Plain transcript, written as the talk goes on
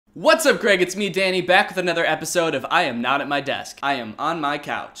What's up, Greg? It's me, Danny, back with another episode of I Am Not at My Desk. I am on my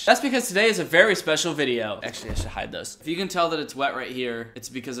couch. That's because today is a very special video. Actually, I should hide those. If you can tell that it's wet right here, it's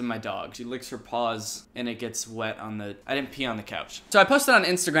because of my dog. She licks her paws and it gets wet on the... I didn't pee on the couch. So I posted on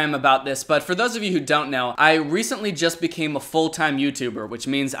Instagram about this, but for those of you who don't know, I recently just became a full-time YouTuber, which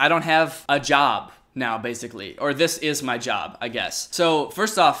means I don't have a job now, basically, or this is my job, I guess. So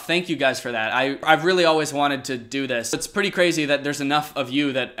first off, thank you guys for that. I've really always wanted to do this. It's pretty crazy that there's enough of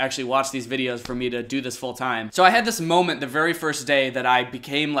you that actually watch these videos for me to do this full time. So I had this moment the very first day that I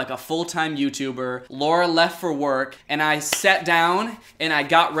became like a full-time YouTuber. Laura left for work and I sat down and I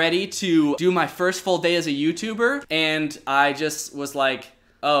got ready to do my first full day as a YouTuber, and I just was like,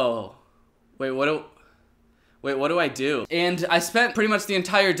 oh, wait, what do I do? And I spent pretty much the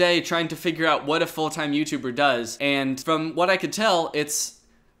entire day trying to figure out what a full-time YouTuber does, and from what I could tell, it's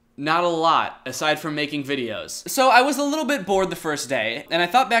not a lot, aside from making videos. So I was a little bit bored the first day, and I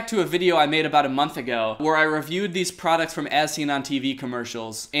thought back to a video I made about a month ago where I reviewed these products from As Seen on TV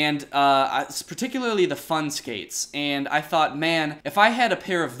commercials, and particularly the Fun Skates, and I thought, man, if I had a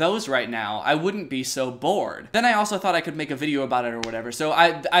pair of those right now, I wouldn't be so bored. Then I also thought I could make a video about it or whatever, so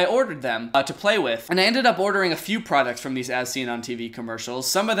I ordered them to play with, and I ended up ordering a few products from these As Seen on TV commercials,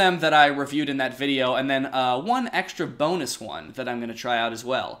 some of them that I reviewed in that video, and then one extra bonus one that I'm gonna try out as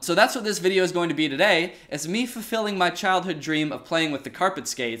well. So that's what this video is going to be today. It's me fulfilling my childhood dream of playing with the carpet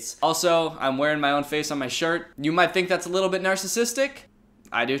skates. Also, I'm wearing my own face on my shirt. You might think that's a little bit narcissistic.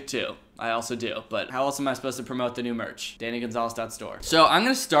 I do too. I also do, but how else am I supposed to promote the new merch? DannyGonzalez.store. So I'm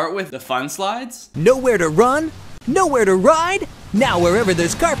gonna start with the fun slides. Nowhere to run, nowhere to ride. Now wherever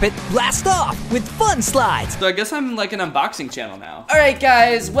there's carpet, blast off with fun slides. So I guess I'm like an unboxing channel now. All right,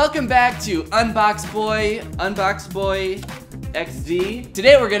 guys, welcome back to Unbox Boy XD.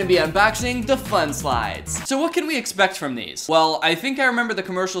 Today we're gonna be unboxing the fun slides. So what can we expect from these? Well, I think I remember the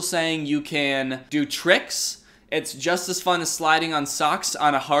commercial saying you can do tricks. It's just as fun as sliding on socks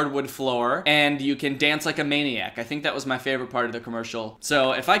on a hardwood floor, and you can dance like a maniac. I think that was my favorite part of the commercial.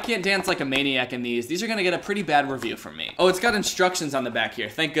 So if I can't dance like a maniac in these are gonna get a pretty bad review from me. Oh, it's got instructions on the back here,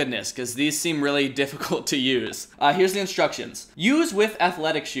 thank goodness, because these seem really difficult to use. Here's the instructions. Use with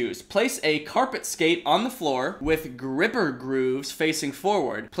athletic shoes. Place a carpet skate on the floor with gripper grooves facing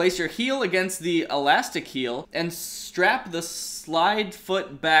forward. Place your heel against the elastic heel and strap the slide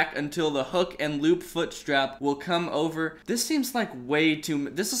foot back until the hook and loop foot strap will come over. This seems like way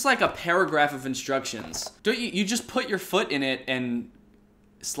too... This is like a paragraph of instructions. Don't you just put your foot in it and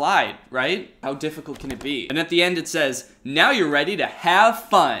slide, right? How difficult can it be? And at the end it says, now you're ready to have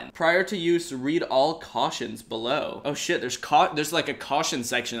fun. Prior to use, read all cautions below. Oh shit, there's like a caution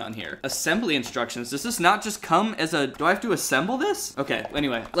section on here. Assembly instructions. Does this not just come as a... Do I have to assemble this? Okay,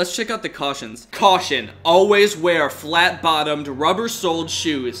 anyway, let's check out the cautions. Caution, always wear flat-bottomed, rubber-soled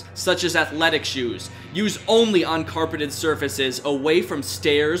shoes, such as athletic shoes. Use only on carpeted surfaces, away from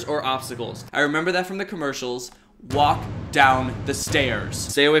stairs or obstacles. I remember that from the commercials. Walk down the stairs.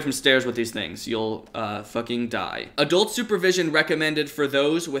 Stay away from stairs with these things. You'll fucking die. Adult supervision recommended for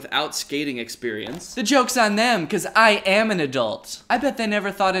those without skating experience. The joke's on them, because I am an adult. I bet they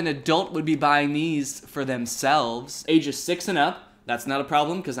never thought an adult would be buying these for themselves. Ages 6 and up. That's not a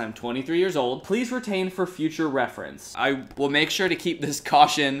problem because I'm 23 years old. Please retain for future reference. I will make sure to keep this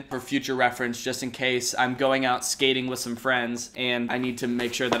caution for future reference just in case I'm going out skating with some friends and I need to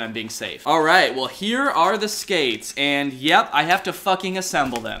make sure that I'm being safe. All right, well, here are the skates, and yep, I have to fucking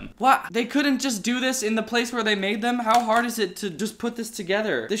assemble them. What? They couldn't just do this in the place where they made them? How hard is it to just put this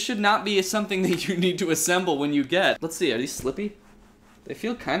together? This should not be something that you need to assemble when you get. Let's see, are these slippy? They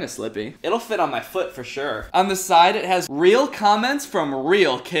feel kind of slippy. It'll fit on my foot for sure. On the side, it has real comments from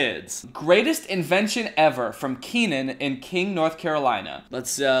real kids. Greatest invention ever from Keenan in King, North Carolina.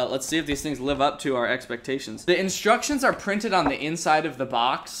 Let's see if these things live up to our expectations. The instructions are printed on the inside of the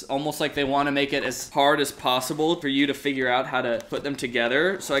box, almost like they want to make it as hard as possible for you to figure out how to put them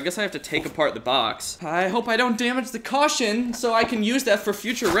together. So I guess I have to take apart the box. I hope I don't damage the caution so I can use that for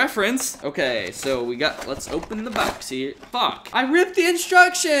future reference. Okay, so let's open the box here. Fuck, I ripped the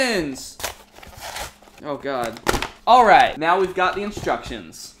instructions! Oh god. Alright, now we've got the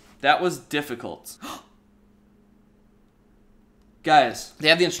instructions. That was difficult. Guys, they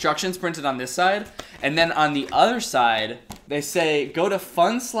have the instructions printed on this side, and then on the other side, they say, go to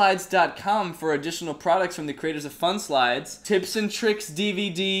funslides.com for additional products from the creators of Fun Slides. Tips and Tricks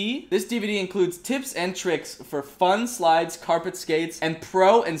DVD. This DVD includes tips and tricks for fun slides, carpet skates, and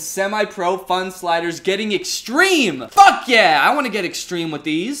pro and semi-pro fun sliders getting extreme. Fuck yeah, I want to get extreme with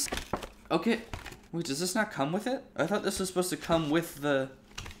these. Okay, wait, does this not come with it? I thought this was supposed to come with the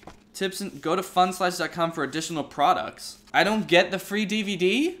tips and go to funslides.com for additional products. I don't get the free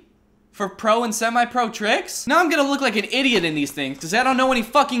DVD? For pro and semi-pro tricks? Now I'm gonna look like an idiot in these things because I don't know any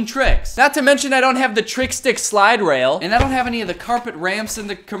fucking tricks. Not to mention I don't have the trick stick slide rail and I don't have any of the carpet ramps in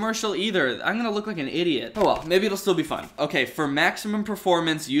the commercial either. I'm gonna look like an idiot. Oh well, maybe it'll still be fun. Okay, for maximum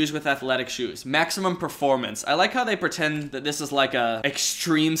performance, use with athletic shoes. Maximum performance. I like how they pretend that this is like a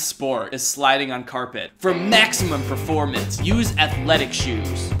extreme sport, is sliding on carpet. For maximum performance, use athletic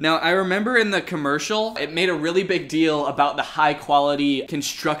shoes. Now I remember in the commercial, it made a really big deal about the high quality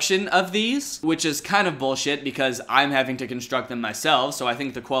construction of these, which is kind of bullshit because I'm having to construct them myself, so I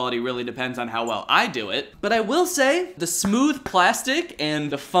think the quality really depends on how well I do it. But I will say, the smooth plastic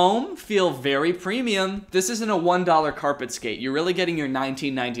and the foam feel very premium. This isn't a $1 carpet skate. You're really getting your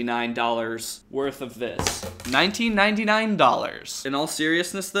 $19.99 worth of this. $19.99. In all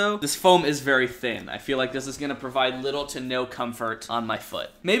seriousness though, this foam is very thin. I feel like this is gonna provide little to no comfort on my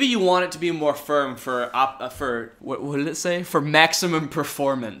foot. Maybe you want it to be more firm for what did it say? For maximum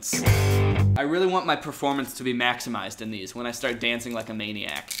performance. I really want my performance to be maximized in these when I start dancing like a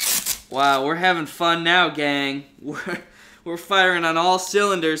maniac. Wow, we're having fun now, gang. We're firing on all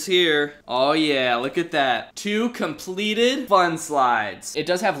cylinders here. Oh yeah, look at that. 2 completed fun slides. It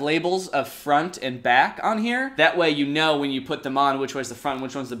does have labels of front and back on here. That way you know when you put them on which one's the front and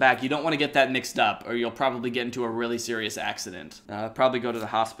which one's the back. You don't want to get that mixed up or you'll probably get into a really serious accident. Probably go to the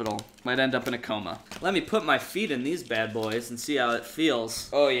hospital. Might end up in a coma. Let me put my feet in these bad boys and see how it feels.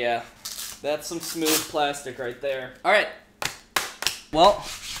 Oh yeah, that's some smooth plastic right there. All right, well,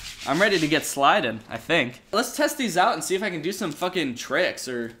 I'm ready to get sliding, I think. Let's test these out and see if I can do some fucking tricks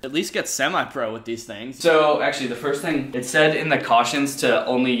or at least get semi-pro with these things. So actually the first thing, it said in the cautions to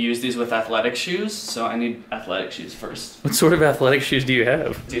only use these with athletic shoes, so I need athletic shoes first. What sort of athletic shoes do you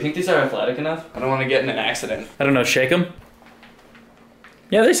have? Do you think these are athletic enough? I don't want to get in an accident. I don't know, shake them?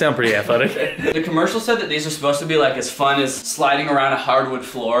 Yeah, they sound pretty athletic. The commercial said that these are supposed to be like as fun as sliding around a hardwood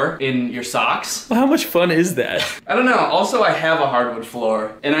floor in your socks. Well, how much fun is that? I don't know. Also, I have a hardwood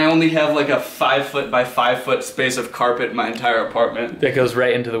floor, and I only have like a 5 foot by 5 foot space of carpet in my entire apartment. That goes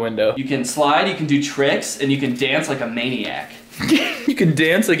right into the window. You can slide, you can do tricks, and you can dance like a maniac. You can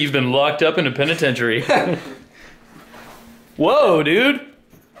dance like you've been locked up in a penitentiary. Whoa, dude.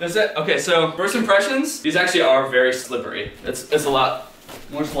 Okay, so first impressions, these actually are very slippery. It's a lot.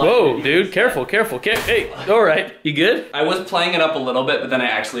 Whoa, dude, careful. Hey, all right, you good? I was playing it up a little bit, but then I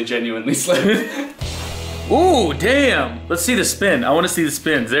actually genuinely slipped. Ooh, damn. Let's see the spin. I want to see the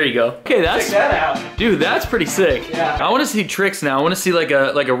spins. There you go. Okay, Check that out. Dude, that's pretty sick. Yeah. I want to see tricks now. I want to see like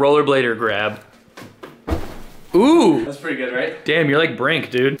a rollerblader grab. Ooh. That's pretty good, right? Damn, you're like Brink,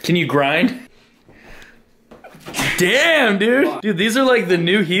 dude. Can you grind? Damn, dude. Dude, these are like the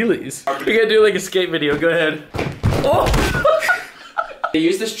new Heelys. We gotta do like a skate video. Go ahead. Oh. They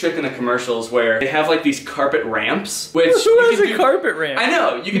use this trick in the commercials where they have like these carpet ramps, which Who has a carpet ramp? I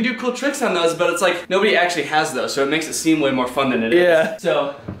know, you can do cool tricks on those, but it's like nobody actually has those, so it makes it seem way more fun than it is. Yeah.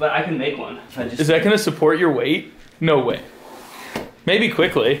 So, but I can make one. Is that gonna support your weight? No way. Maybe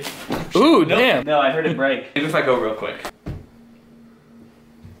quickly. Ooh, damn. No, I heard it break. Maybe if I go real quick.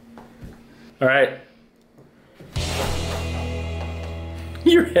 All right.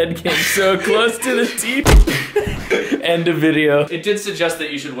 Your head came so close to the teeth. End of video. It did suggest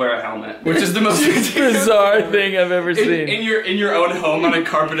that you should wear a helmet, which is the most bizarre thing I've ever seen. In your own home on a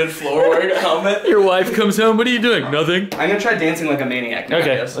carpeted floor wearing a helmet. Your wife comes home, what are you doing? Nothing. I'm gonna try dancing like a maniac now,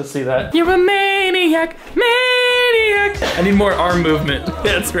 okay, let's see that. You're a maniac, maniac. I need more arm movement.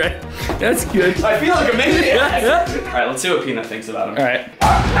 That's right. That's good. I feel like a maniac. All right, let's see what Peanut thinks about him. All right.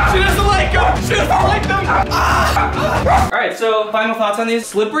 She doesn't like them. She doesn't like them. All right, so final thoughts on these.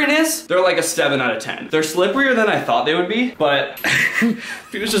 Slipperiness, they're like a 7 out of 10. They're slipperier than I thought they would be, but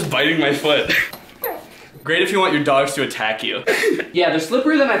he was just biting my foot. Great if you want your dogs to attack you. Yeah, they're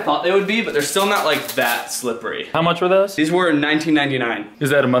slipperier than I thought they would be, but they're still not like that slippery. How much were those? These were $19.99. Is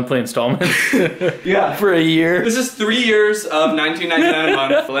that a monthly installment? Yeah. For a year? This is 3 years of $19.99 a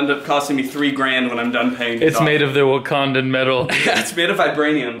month. It'll end up costing me $3 grand when I'm done paying. It's made of the Wakandan metal. Yeah, it's made of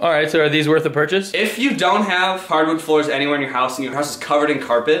vibranium. All right, so are these worth a purchase? If you don't have hardwood floors anywhere in your house and your house is covered in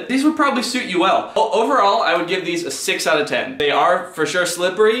carpet, these would probably suit you well. Overall, I would give these a 6 out of 10. They are for sure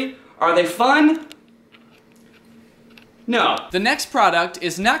slippery. Are they fun? No. The next product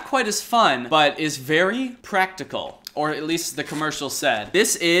is not quite as fun, but is very practical. or at least the commercial said.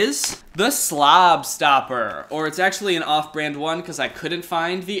 This is the Slob Stopper, or it's actually an off-brand one because I couldn't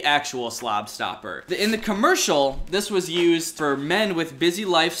find the actual Slob Stopper. In the commercial, this was used for men with busy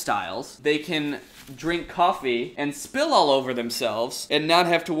lifestyles. They can drink coffee and spill all over themselves and not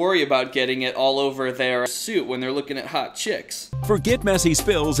have to worry about getting it all over their suit when they're looking at hot chicks. Forget messy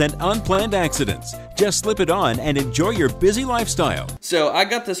spills and unplanned accidents. Just slip it on and enjoy your busy lifestyle. So I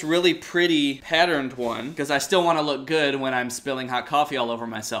got this really pretty patterned one because I still want to look good when I'm spilling hot coffee all over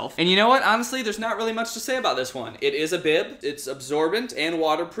myself. And you know what? Honestly, there's not really much to say about this one. It is a bib. It's absorbent and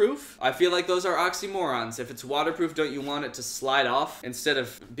waterproof. I feel like those are oxymorons. If it's waterproof, don't you want it to slide off instead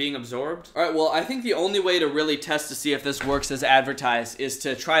of being absorbed? All right, well, I think the only way to really test to see if this works as advertised is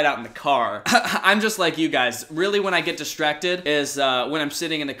to try it out in the car. I'm just like you guys. Really, when I get distracted is when I'm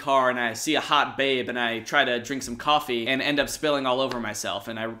sitting in the car and I see a hot babe and I try to drink some coffee and end up spilling all over myself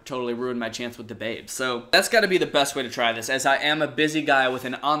and I totally ruin my chance with the babe. So that's got to be the best way to try this, as I am a busy guy with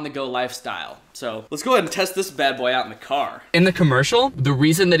an on-the-go lifestyle. So let's go ahead and test this bad boy out in the car. In the commercial, the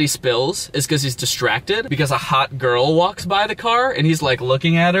reason that he spills is because he's distracted because a hot girl walks by the car and he's like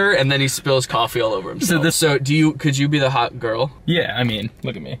looking at her and then he spills coffee all over himself. So could you be the hot girl? Yeah, I mean,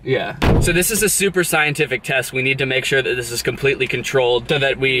 look at me. Yeah. So this is a super scientific test. We need to make sure that this is completely controlled so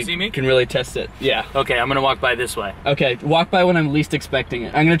that we can really test it. Yeah. Okay, I'm gonna walk by this way. Okay, walk by when I'm least expecting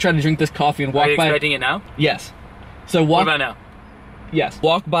it. I'm gonna try to drink this coffee and walk by. Are you expecting it now? Yes. So walk. What about now? Yes.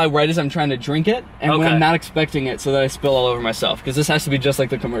 Walk by right as I'm trying to drink it, and when I'm not expecting it, so that I spill all over myself. Because this has to be just like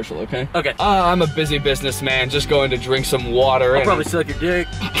the commercial, okay? Okay. I'm a busy businessman, just going to drink some water. I'll probably suck your dick.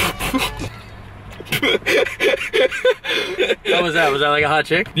 What was that? Was that like a hot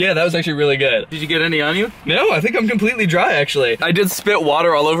chick? Yeah, that was actually really good. Did you get any on you? No, I think I'm completely dry, actually. I did spit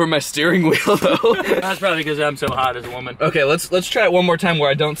water all over my steering wheel, though. That's probably because I'm so hot as a woman. Okay, let's try it one more time where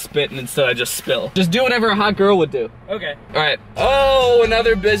I don't spit and instead I just spill. Just do whatever a hot girl would do. Okay. All right. Oh,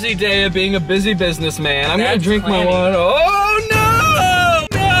 another busy day of being a busy businessman. I'm gonna drink my water. Oh, no!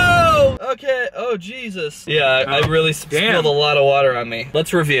 No! Okay, oh, Jesus. Yeah, I really spilled a lot of water on me.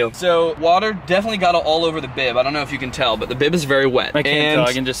 Let's review. So, water definitely got all over the bib. I don't know if you can tell, but the bib is very wet. I can't tell,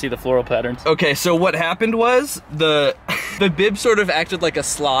 I can just see the floral patterns. Okay, so what happened was the bib sort of acted like a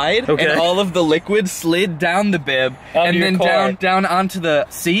slide, and all of the liquid slid down the bib, and then down onto the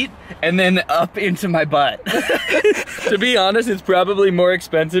seat, and then up into my butt. To be honest, it's probably more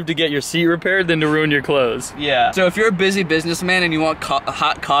expensive to get your seat repaired than to ruin your clothes. Yeah. So if you're a busy businessman and you want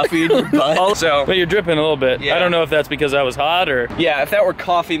hot coffee in your butt. But you're dripping a little bit. Yeah. I don't know if that's because I was hot or... Yeah, if that were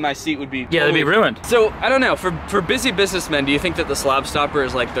coffee, my seat would be... Yeah, it'd be ruined. So, I don't know, for busy businessmen, do you think that the Slob Stopper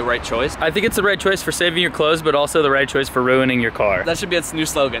is like the right choice? I think it's the right choice for saving your clothes, but also the right choice for ruining your car. That should be its new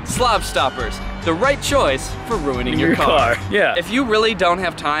slogan. Slob Stoppers, the right choice for ruining your car. Yeah. If you really don't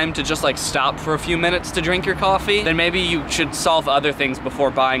have time to just like stop for a few minutes to drink your coffee, then maybe you should solve other things before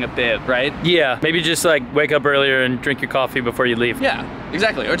buying a bib, right? Yeah, maybe just like wake up earlier and drink your coffee before you leave. Yeah,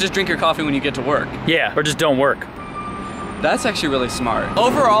 exactly. Or just drink your coffee when you get to work. Yeah, or just don't work. That's actually really smart.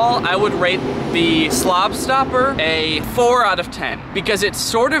 Overall, I would rate the Slob Stopper a 4 out of 10 because it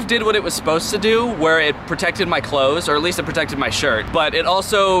sort of did what it was supposed to do, where it protected my clothes, or at least it protected my shirt, but it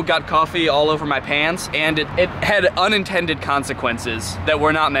also got coffee all over my pants, and it had unintended consequences that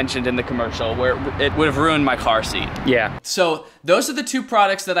were not mentioned in the commercial, where it would have ruined my car seat. Yeah. So those are the two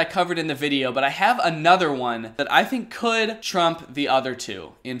products that I covered in the video, but I have another one that I think could trump the other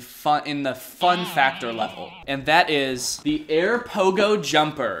two in the fun factor level, and that is the Air Pogo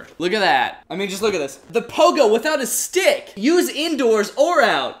Jumper. Look at that. I mean, just look at this. The Pogo without a stick. Use indoors or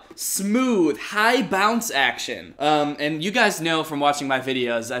out. Smooth, high bounce action. And you guys know from watching my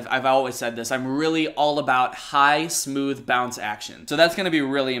videos, I've always said this, I'm really all about high, smooth bounce action. So that's gonna be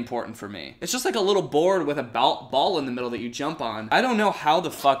really important for me. It's just like a little board with a ball in the middle that you jump on. I don't know how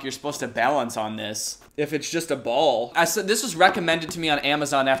the fuck you're supposed to balance on this if it's just a ball. This was recommended to me on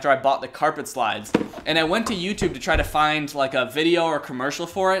Amazon after I bought the carpet slides, and I went to YouTube to try to find like a video or commercial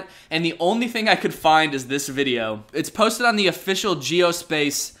for it, and the only thing I could find is this video. It's posted on the official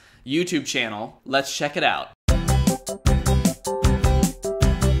Geospace YouTube channel. Let's check it out.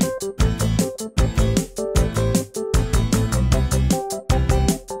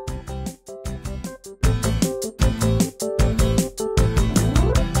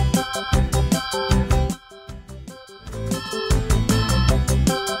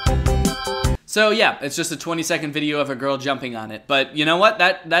 So yeah, it's just a 20-second video of a girl jumping on it. But you know what?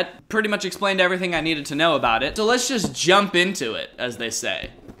 That pretty much explained everything I needed to know about it. So let's just jump into it, as they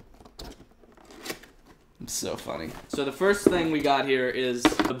say. It's so funny. So the first thing we got here is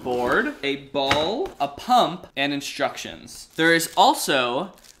the board, a ball, a pump, and instructions. There is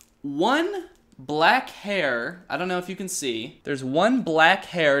also one black hair. I don't know if you can see. There's one black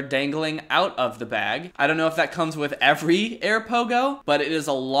hair dangling out of the bag. I don't know if that comes with every Air Pogo, but it is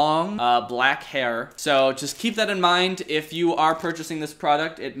a long black hair. So just keep that in mind. If you are purchasing this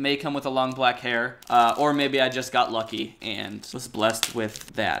product, it may come with a long black hair, or maybe I just got lucky and was blessed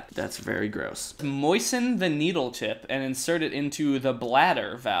with that. That's very gross. Moisten the needle tip and insert it into the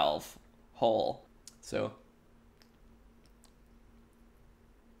bladder valve hole. So,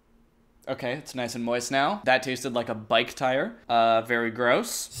 okay, it's nice and moist now. That tasted like a bike tire. Very gross.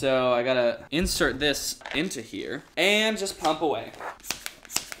 So I gotta insert this into here and just pump away.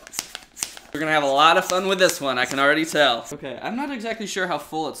 We're gonna have a lot of fun with this one, I can already tell. Okay, I'm not exactly sure how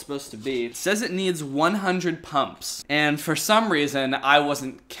full it's supposed to be. It says it needs 100 pumps. And for some reason, I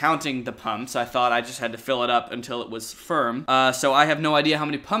wasn't counting the pumps. I thought I just had to fill it up until it was firm. So I have no idea how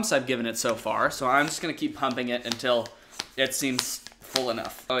many pumps I've given it so far. So I'm just gonna keep pumping it until it seems full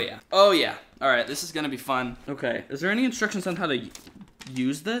enough. Oh yeah, oh yeah. All right, this is gonna be fun. Okay, is there any instructions on how to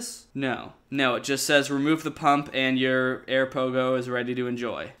use this? No, it just says remove the pump and your Air Pogo is ready to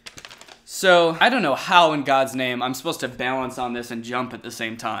enjoy. So, I don't know how in God's name I'm supposed to balance on this and jump at the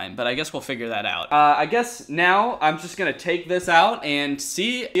same time, but I guess we'll figure that out. I guess now I'm just gonna take this out and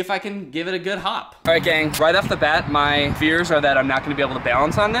see if I can give it a good hop. All right, gang, right off the bat, my fears are that I'm not gonna be able to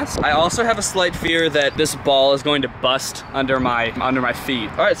balance on this. I also have a slight fear that this ball is going to bust under my feet.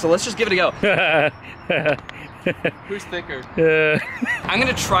 All right, so let's just give it a go. Who's thicker? I'm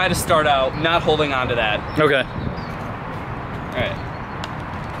gonna try to start out not holding on to that. Okay. All right.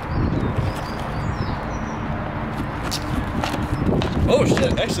 Oh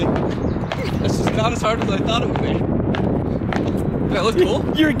shit, actually, this is not as hard as I thought it would be. Does that look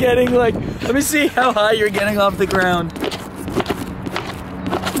cool? You're getting like, let me see how high you're getting off the ground.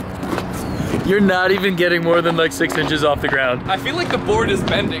 You're not even getting more than like 6 inches off the ground. I feel like the board is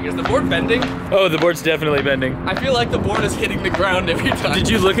bending. Is the board bending? Oh, the board's definitely bending. I feel like the board is hitting the ground every time. Did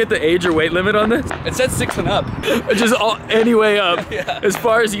you look at the age or weight limit on this? It said 6 and up. Just any way up, Yeah. as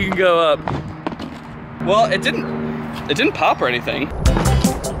far as you can go up. Well, it didn't pop or anything.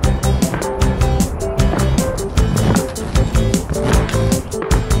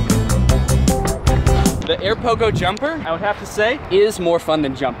 The Air Pogo jumper, I would have to say, is more fun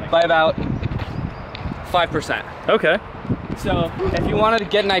than jumping by about 5%. Okay. So if you wanted to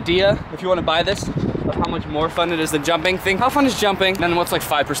get an idea, if you want to buy this, of how much more fun it is than jumping, think how fun is jumping, then what's like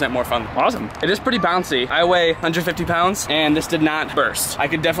 5% more fun. Awesome. It is pretty bouncy. I weigh 150 pounds and this did not burst. I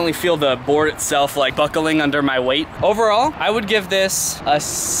could definitely feel the board itself like buckling under my weight. Overall, I would give this a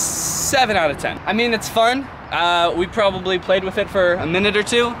 7 out of 10. I mean, it's fun. We probably played with it for a minute or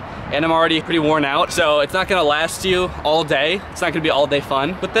two and I'm already pretty worn out. So it's not gonna last you all day. It's not gonna be all day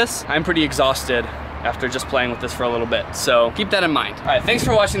fun with this. I'm pretty exhausted after just playing with this for a little bit. So keep that in mind. All right, thanks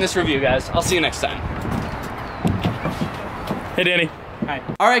for watching this review, guys. I'll see you next time. Hey, Danny. Hi.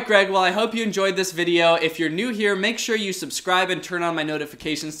 All right, Greg, well, I hope you enjoyed this video. If you're new here, make sure you subscribe and turn on my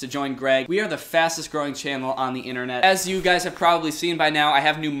notifications to join Greg. We are the fastest growing channel on the internet. As you guys have probably seen by now, I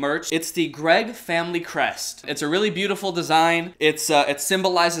have new merch. It's the Greg family crest. It's a really beautiful design. It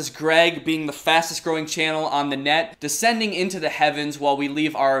symbolizes Greg being the fastest growing channel on the net, descending into the heavens while we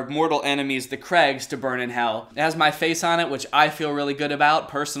leave our mortal enemies, the Craigs, to burn in hell. It has my face on it, which I feel really good about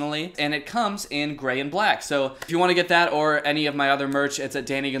personally, and it comes in gray and black. So if you want to get that or any of my other merch, it's at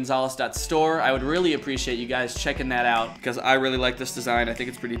DannyGonzalez.store. I would really appreciate you guys checking that out because I really like this design. I think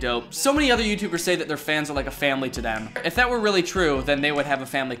it's pretty dope. So many other YouTubers say that their fans are like a family to them. If that were really true, then they would have a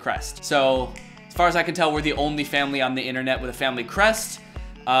family crest. So as far as I can tell, we're the only family on the internet with a family crest.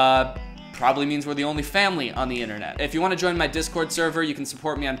 Probably means we're the only family on the internet. If you want to join my Discord server, you can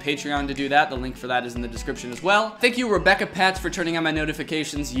support me on Patreon to do that. The link for that is in the description as well. Thank you, Rebecca Pats, for turning on my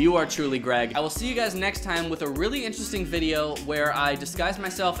notifications. You are truly Greg. I will see you guys next time with a really interesting video where I disguise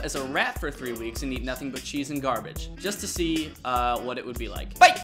myself as a rat for 3 weeks and eat nothing but cheese and garbage, just to see what it would be like. Bye!